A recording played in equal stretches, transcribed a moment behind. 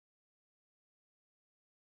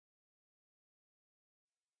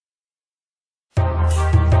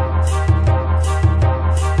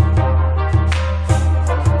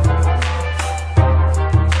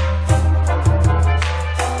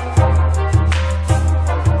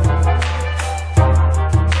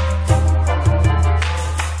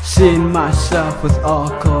Seeing myself with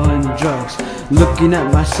alcohol and drugs. Looking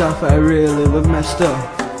at myself, I really look messed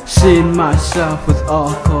up. Seeing myself with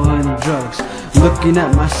alcohol and drugs. Looking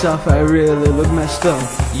at myself, I really look messed up.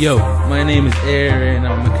 Yo, my name is Aaron,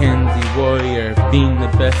 I'm a Mackenzie warrior. Being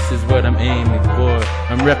the best is what I'm aiming for.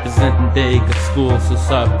 I'm representing Dega school, so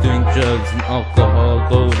stop doing drugs and alcohol.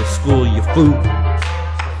 Go to school, you fool.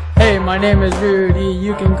 Hey, my name is Rudy,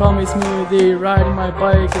 you can call me Smoothie. Riding my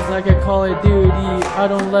bike is like a Call of Duty. I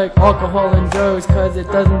don't like alcohol and drugs cause it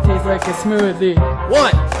doesn't taste like a smoothie.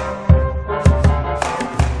 What?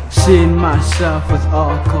 Seeing myself with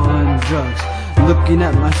alcohol and drugs. Looking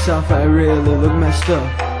at myself, I really look messed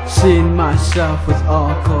up. Seeing myself with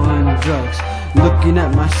alcohol and drugs. Looking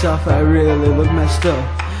at myself, I really look messed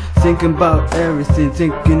up. Thinking about everything,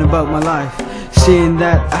 thinking about my life. Seeing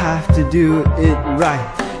that I have to do it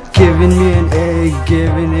right. Giving me an A,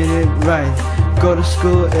 giving it right. Go to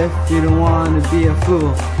school if you don't want to be a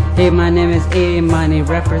fool. Hey, my name is A Money,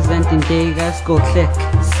 representing Dega School Click.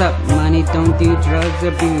 Sup money, don't do drugs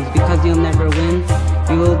or booze, because you'll never win,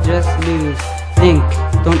 you will just lose. Think,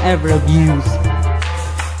 don't ever abuse.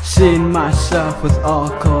 Seeing myself with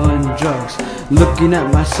alcohol and drugs. Looking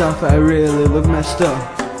at myself, I really look messed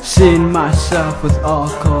up. Seeing myself with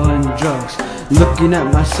alcohol and drugs. Looking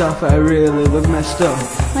at myself, I really look messed up.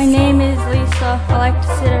 My name is Lisa. I like to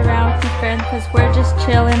sit around with my friends cause we're just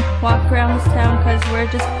chillin'. Walk around this town cause we're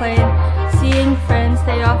just playin'. Seeing friends,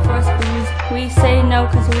 they offer us booze. We say no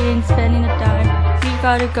cause we ain't spending a dime. We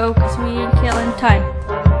gotta go cause we ain't killin' time.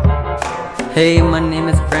 Hey, my name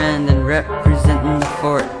is Brandon, representing the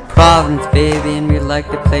Fort Providence, baby, and we like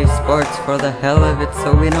to play sports for the hell of it,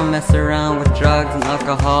 so we don't mess around with drugs and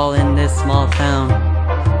alcohol in this small town.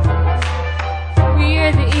 We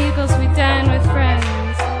are the Eagles, we dine with friends.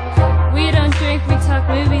 We don't drink, we talk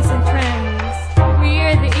movies and trends. We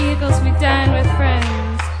are the Eagles, we dine with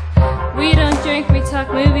friends. We don't drink, we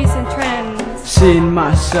talk movies and trends. Seeing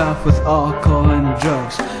myself with alcohol and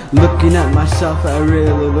drugs. Looking at myself, I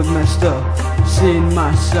really look messed up. Seeing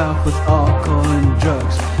myself with alcohol and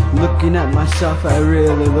drugs. Looking at myself, I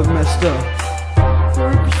really look messed up. We're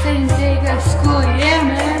representing Dega school, yeah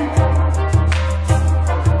man.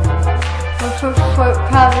 We're from Fort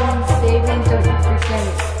Providence, baby, and don't you forget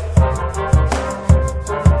it.